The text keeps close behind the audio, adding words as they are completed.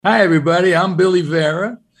Hi, everybody. I'm Billy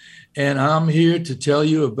Vera, and I'm here to tell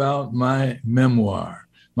you about my memoir.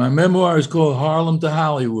 My memoir is called Harlem to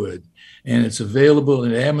Hollywood, and it's available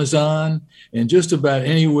at Amazon and just about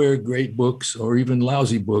anywhere great books or even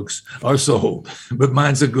lousy books are sold. But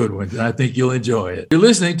mine's a good one, and I think you'll enjoy it. You're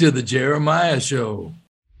listening to The Jeremiah Show.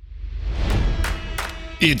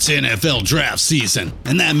 It's NFL draft season,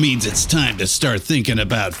 and that means it's time to start thinking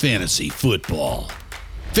about fantasy football.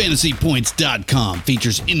 FantasyPoints.com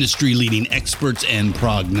features industry-leading experts and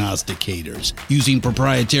prognosticators using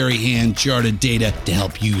proprietary hand-charted data to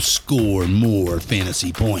help you score more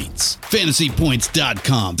fantasy points.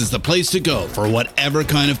 FantasyPoints.com is the place to go for whatever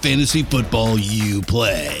kind of fantasy football you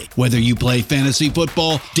play. Whether you play fantasy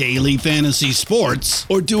football, daily fantasy sports,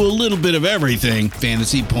 or do a little bit of everything,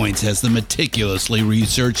 Fantasy Points has the meticulously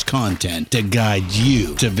researched content to guide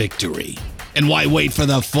you to victory. And why wait for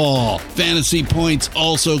the fall? Fantasy Points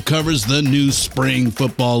also covers the new spring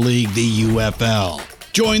football league, the UFL.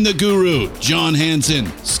 Join the guru, John Hansen,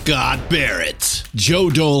 Scott Barrett, Joe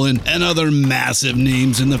Dolan, and other massive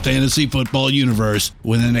names in the fantasy football universe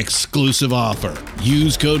with an exclusive offer.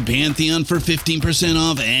 Use code Pantheon for 15%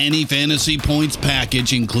 off any Fantasy Points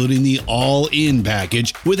package, including the all-in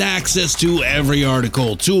package, with access to every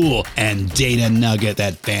article, tool, and data nugget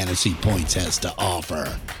that Fantasy Points has to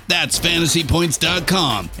offer. That's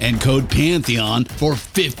FantasyPoints.com and code Pantheon for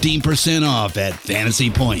 15% off at Fantasy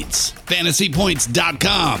Points.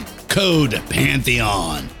 FantasyPoints.com, code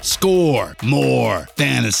Pantheon. Score more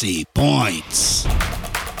fantasy points.